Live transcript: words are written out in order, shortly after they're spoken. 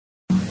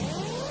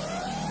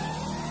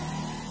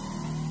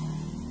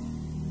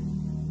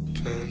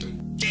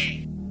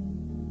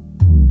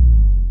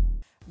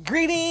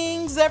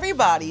Greetings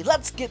everybody,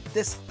 let's get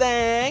this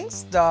thing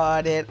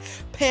started.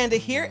 Panda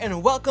here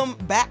and welcome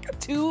back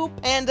to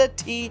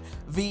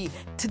PNDAtv.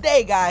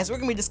 Today guys, we're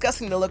going to be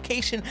discussing the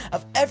location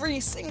of every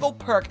single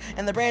perk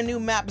and the brand new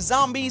map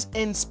Zombies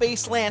in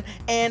Spaceland,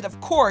 and of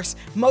course,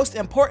 most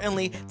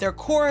importantly, their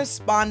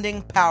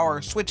corresponding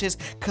power switches,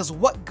 because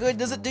what good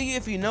does it do you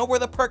if you know where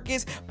the perk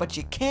is, but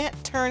you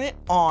can't turn it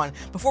on?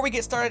 Before we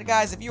get started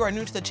guys, if you are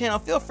new to the channel,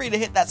 feel free to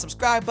hit that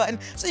subscribe button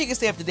so you can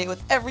stay up to date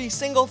with every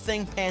single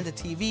thing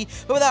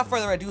PNDAtv. But without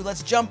further ado,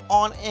 let's jump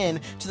on in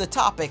to the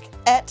topic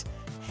at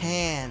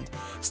hand.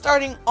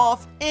 Starting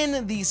off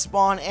in the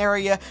spawn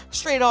area,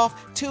 straight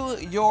off to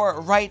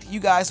your right, you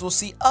guys will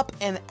see Up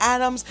and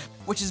Atoms,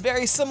 which is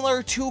very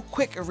similar to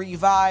Quick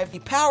Revive. The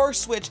power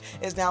switch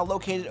is now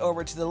located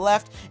over to the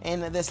left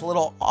in this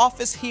little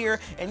office here,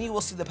 and you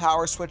will see the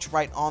power switch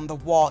right on the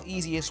wall,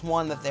 easiest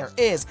one that there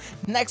is.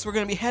 Next, we're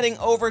going to be heading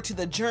over to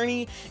the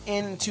Journey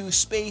into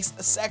Space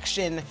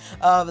section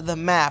of the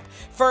map.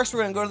 First,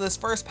 we're going to go to this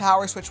first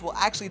power switch. We'll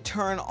actually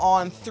turn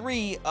on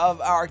 3 of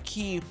our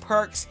key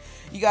perks.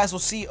 You guys will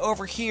see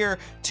over here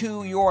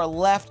to your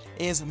left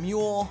is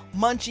Mule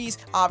Munchies,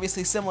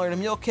 obviously similar to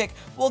Mule Kick,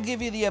 will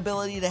give you the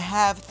ability to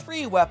have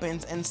 3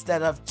 weapons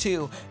instead of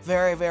 2.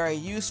 Very, very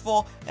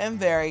useful and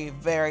very,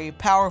 very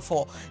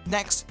powerful.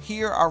 Next,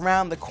 here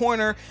around the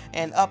corner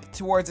and up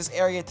towards this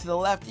area to the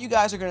left, you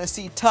guys are going to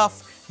see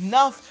Tough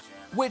Nuff,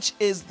 which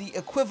is the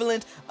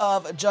equivalent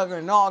of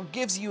JUGGERNOG,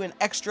 gives you an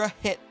extra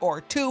hit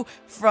or 2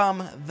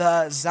 from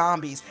the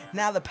zombies.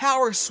 Now the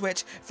power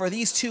switch for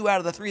these 2 out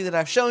of the 3 that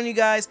I've shown you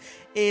guys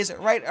is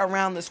right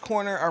around this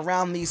corner,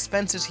 around these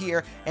fences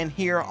here, and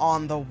here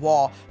on the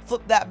wall.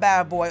 Flip that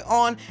bad boy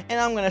on, and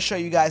I'm going to show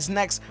you guys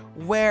next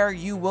where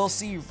you will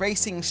see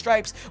Racing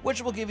Stripes,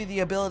 which will give you the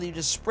ability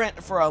to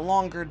sprint for a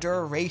longer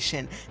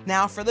duration.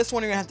 Now for this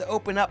one, you're going to have to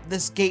open up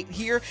this gate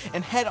here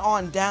and head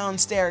on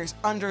downstairs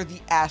under the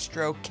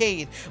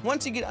Astrocade.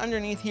 Once you get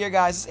underneath here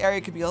guys, this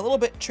area could be a little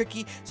bit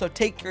tricky, so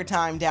take your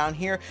time down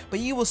here, but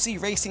you will see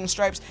Racing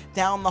Stripes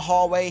down the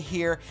hallway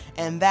here,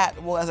 and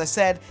that, well, as I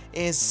said,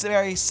 is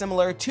very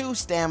similar to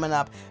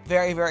STAMINUP.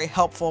 Very, very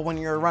helpful when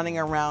you're running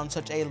around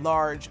such a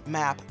large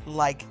map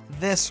like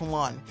this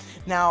one.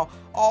 Now,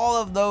 all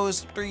of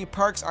those 3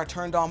 perks are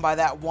turned on by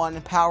that one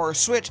power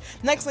switch.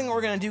 Next thing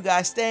we're going to do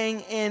guys,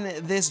 staying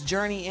in this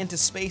Journey into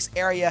Space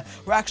area,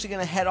 we're actually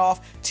going to head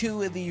off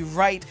to the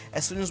right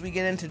as soon as we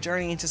get into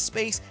Journey into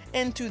Space,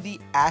 into the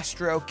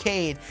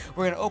Astrocade.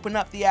 We're going to open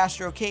up the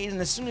Astrocade,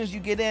 and as soon as you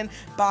get in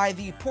by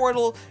the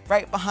portal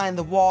right behind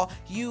the wall,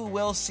 you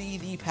will see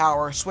the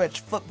power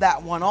switch. Flip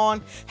that one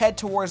on, head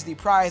towards the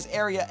prize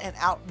area and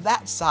out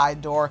that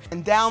side door,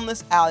 and down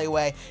this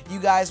alleyway you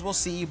guys will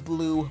see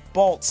blue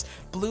bolts.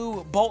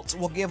 Blue bolts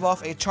will give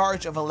off a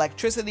charge of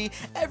electricity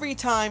every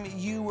time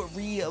you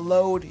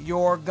reload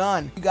your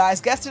gun. You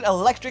guys guessed it,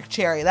 electric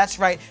cherry. That's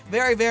right,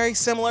 very, very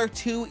similar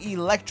to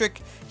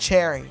electric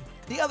cherry.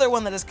 The other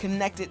one that is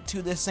connected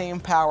to the same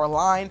power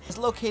line is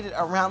located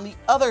around the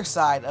other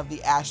side of the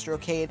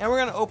Astrocade, and we're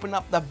going to open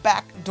up the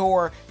back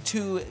door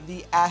to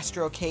the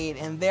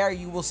Astrocade, and there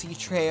you will see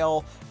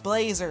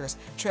Trailblazers.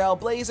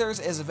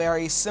 Trailblazers is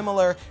very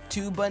similar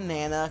to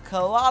Banana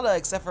Colada,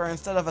 except for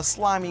instead of a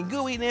slimy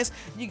gooiness,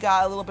 you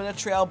got a little bit of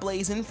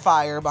trailblazing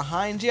fire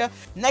behind you.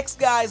 Next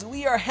guys,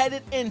 we are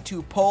headed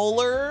into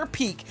Polar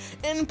Peak.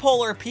 In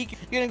Polar Peak,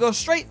 you're going to go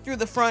straight through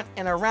the front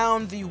and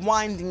around the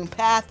winding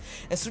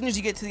path. As soon as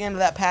you get to the end of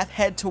that path,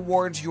 head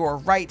towards your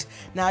right.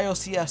 Now you'll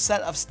see a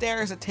set of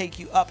stairs that take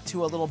you up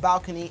to a little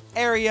balcony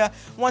area.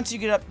 Once you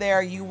get up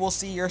there, you will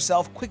see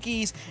yourself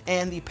quickies,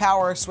 and the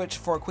power switch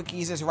for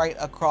quickies is right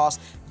across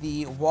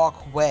the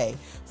walkway.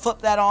 Flip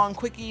that on,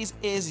 quickies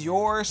is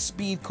your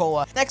speed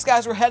cola. Next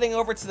guys, we're heading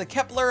over to the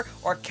Kepler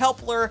or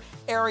Kepler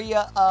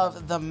area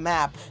of the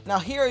map. Now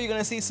here you're going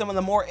to see some of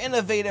the more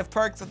innovative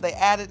perks that they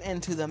added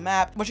into the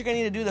map. What you're going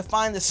to need to do to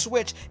find the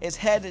switch is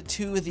head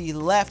to the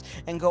left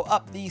and go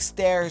up these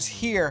stairs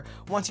here.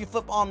 Once you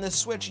flip on this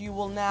switch, you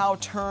will now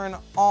turn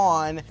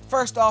on,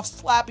 first off,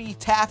 Slappy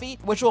Taffy,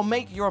 which will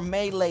make your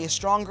melee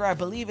stronger. I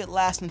believe it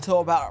lasts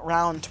until about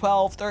round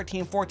 12,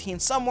 13, 14,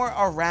 somewhere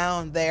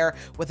around there,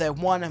 with a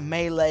 1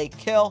 melee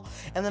kill.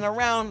 And then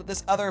around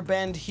this other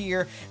bend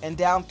here and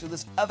down through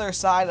this other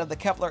side of the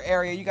Kepler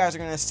area, you guys are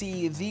going to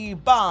see the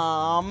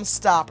Bomb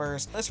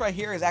Stoppers. This right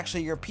here is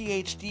actually your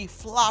PhD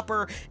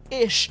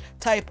flopper-ish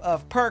type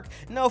of perk.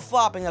 No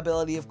flopping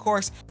ability, of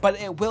course, but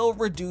it will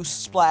reduce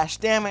splash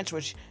damage,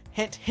 which,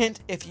 hint, hint,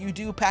 if you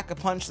do pack a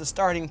punch the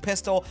starting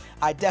pistol,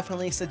 I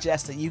definitely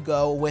suggest that you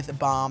go with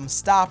Bomb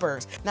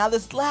Stoppers. Now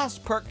this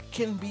last perk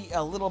can be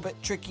a little bit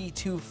tricky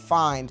to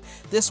find.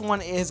 This one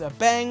is a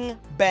Bang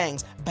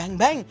Bangs. Bang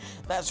Bang!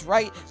 That's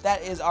right,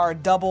 that is our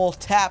double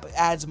tap.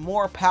 Adds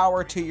more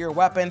power to your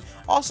weapon,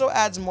 also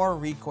adds more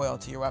recoil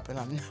to your weapon,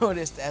 I've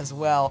noticed as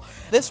well.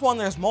 This one,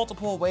 there's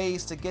multiple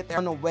ways to get there.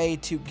 On the way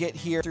to get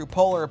here through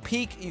Polar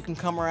Peak, you can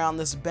come around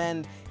this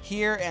bend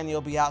here and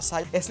you'll be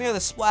outside. It's near the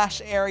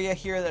splash area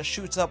here that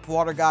shoots up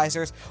water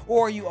geysers,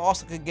 or you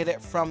also could get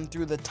it from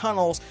through the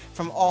tunnels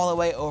from all the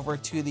way over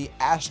to the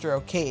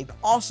Astro Cave.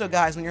 Also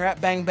guys, when you're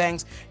at Bang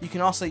Bangs, you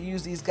can also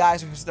use these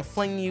geysers to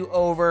fling you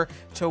over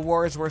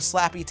towards where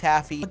Slappy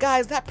Taffy. But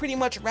guys, that pretty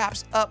much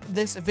wraps up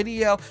this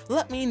video.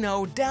 Let me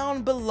know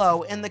down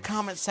below in the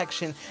comment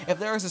section if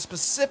there is a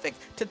specific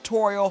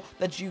tutorial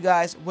that you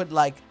guys would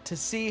like to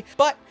see.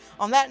 But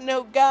on that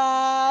note,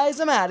 guys,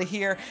 I'm out of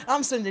here.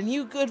 I'm sending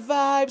you good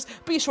vibes.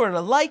 Be sure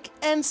to like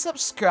and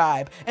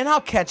subscribe, and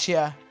I'll catch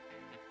ya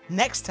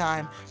next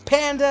time.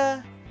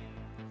 Panda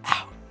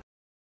out.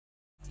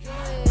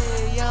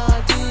 Yeah,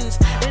 y'all dudes,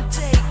 and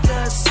take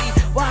a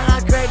seat while I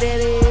crack that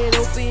it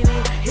open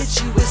and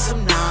hit you with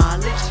some knowledge.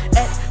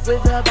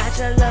 With a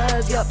bachelor